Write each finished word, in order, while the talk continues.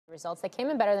Results. They came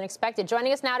in better than expected.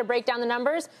 Joining us now to break down the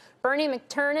numbers, Bernie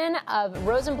McTernan of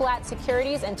Rosenblatt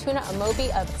Securities and Tuna Amobi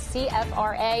of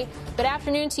CFRA. Good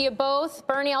afternoon to you both.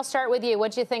 Bernie, I'll start with you.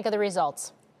 What do you think of the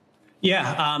results?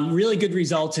 Yeah, really good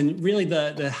results. And really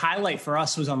the highlight for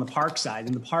us was on the park side.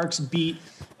 And the parks beat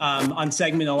on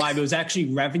segment alive. It was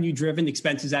actually revenue driven.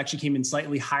 Expenses actually came in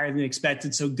slightly higher than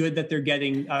expected. So good that they're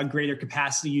getting greater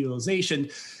capacity utilization.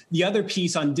 The other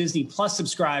piece on Disney Plus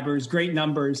subscribers, great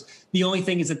numbers. The only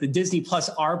thing is that the Disney Plus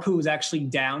ARPU was actually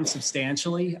down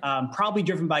substantially, probably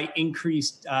driven by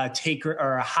increased taker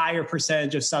or a higher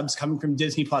percentage of subs coming from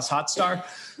Disney Plus Hotstar.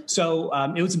 So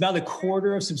it was about a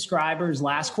quarter of subscribers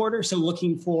last quarter. So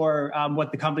looking for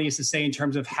what the company has to say in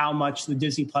terms of how much the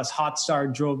Disney Plus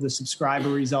Hotstar drove the subscriber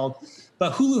result.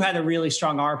 But Hulu had a really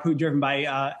strong ARPU driven by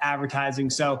advertising.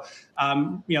 So,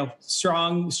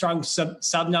 strong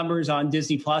sub numbers on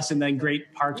Disney Plus and then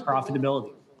great parks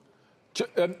profitability.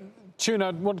 Tuna,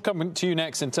 I want to come to you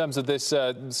next in terms of this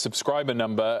subscriber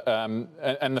number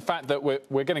and the fact that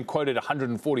we're getting quoted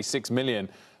 146 million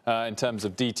in terms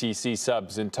of DTC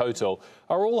subs in total.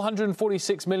 Are all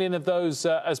 146 million of those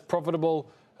as profitable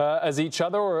as each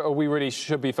other, or are we really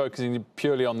should be focusing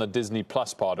purely on the Disney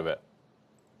Plus part of it?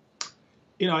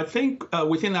 I think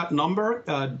within that number,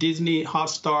 Disney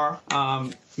Hotstar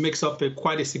makes up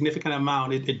quite a significant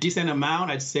amount, a decent amount.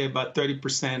 I'd say about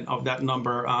 30% of that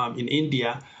number in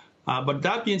India. But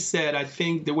that being said, I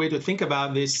think the way to think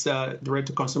about this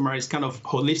direct-to-consumer is kind of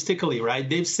holistically, right?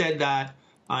 They've said that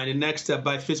in the next,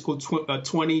 by fiscal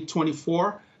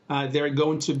 2024, they're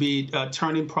going to be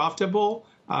turning profitable.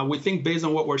 We think based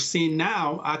on what we're seeing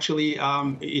now, actually,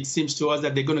 it seems to us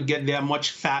that they're going to get there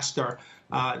much faster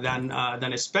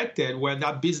than expected, where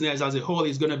that business as a whole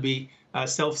is going to be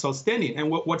self-sustaining. And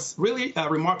what's really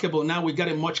remarkable now, we got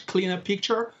a much cleaner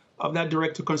picture of that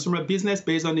direct-to-consumer business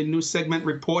based on the new segment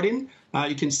reporting.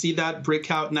 You can see that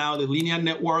breakout now, the linear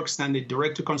networks and the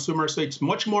direct-to-consumer. So it's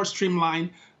much more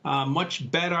streamlined,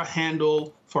 much better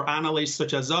handle for analysts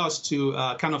such as us to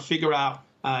kind of figure out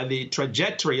the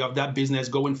trajectory of that business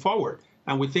going forward.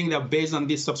 And we think that based on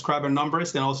these subscriber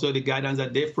numbers and also the guidance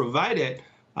that they've provided,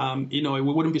 we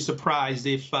wouldn't be surprised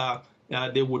if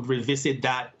they would revisit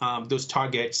those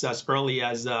targets as early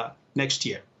as next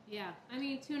year. Yeah, I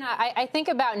mean, Tuna, I think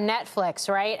about Netflix,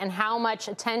 right, and how much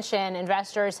attention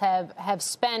investors have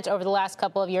spent over the last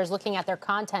couple of years looking at their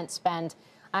content spend.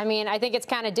 I mean, I think it's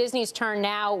kind of Disney's turn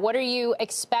now. What are you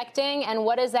expecting, and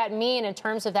what does that mean in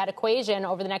terms of that equation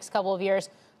over the next couple of years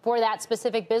for that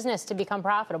specific business to become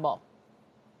profitable?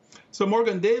 So,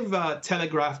 Morgan, they've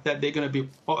telegraphed that they're going to be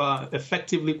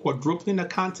effectively quadrupling the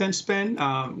content spend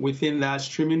within that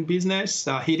streaming business,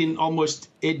 hitting almost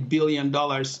 $8 billion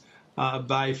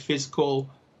by fiscal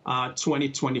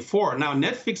 2024. Now,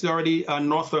 Netflix is already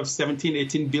north of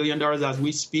 $17–18 billion as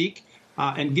we speak.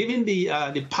 And given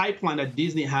the pipeline that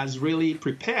Disney has really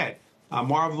prepared,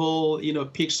 Marvel,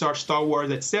 Pixar, Star Wars,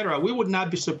 etc., we would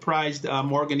not be surprised,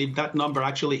 Morgan, if that number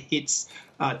actually hits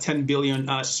 10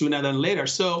 billion sooner than later.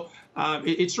 So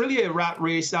it's really a rat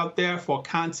race out there for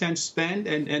content spend.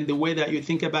 And the way that you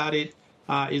think about it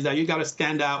is that you got to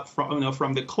stand out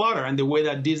from the clutter. And the way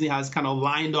that Disney has kind of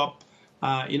lined up,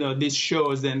 these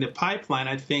shows and the pipeline,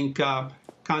 I think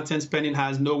content spending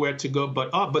has nowhere to go but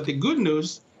up. But the good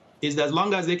news is that as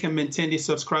long as they can maintain these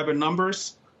subscriber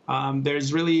numbers,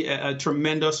 there's really a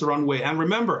tremendous runway. And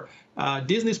remember,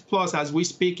 Disney Plus, as we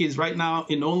speak, is right now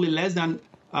in only less than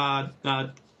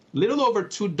little over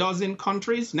 24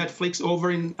 countries. Netflix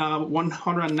over in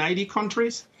 190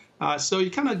 countries. So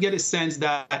you kind of get a sense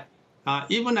that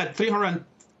even at 300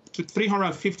 to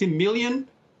 350 million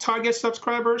target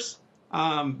subscribers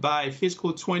by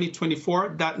fiscal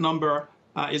 2024, that number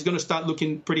is going to start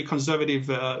looking pretty conservative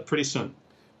pretty soon.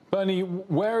 Bernie,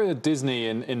 where are Disney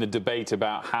in the debate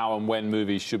about how and when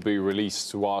movies should be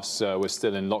released whilst we're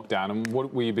still in lockdown? And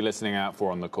what will you be listening out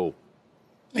for on the call?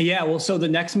 Yeah, well, so the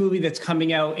next movie that's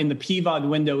coming out in the PVOD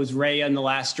window is Raya and the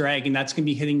Last Dragon. That's going to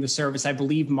be hitting the service, I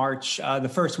believe, March, the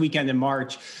first weekend in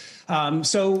March.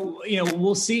 So,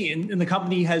 we'll see. And the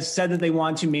company has said that they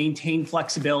want to maintain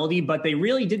flexibility, but they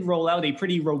really did roll out a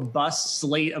pretty robust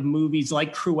slate of movies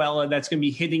like Cruella that's going to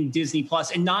be hitting Disney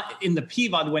Plus, and not in the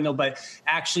PVOD window, but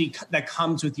actually that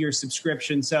comes with your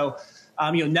subscription. So,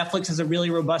 Netflix has a really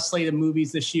robust slate of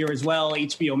movies this year as well.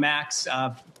 HBO Max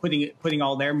putting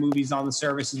all their movies on the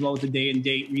service as well with the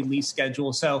day-and-date release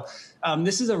schedule. So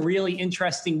this is a really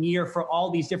interesting year for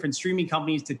all these different streaming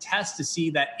companies to test to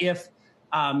see that if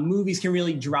movies can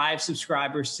really drive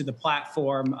subscribers to the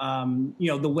platform,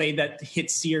 the way that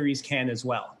hit series can as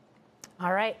well.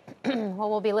 All right. Well,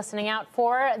 we'll be listening out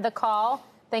for the call.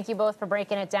 Thank you both for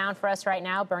breaking it down for us right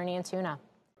now, Bernie and Tuna.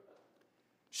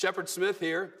 Shepard Smith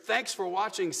here. Thanks for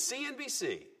watching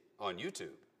CNBC on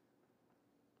YouTube.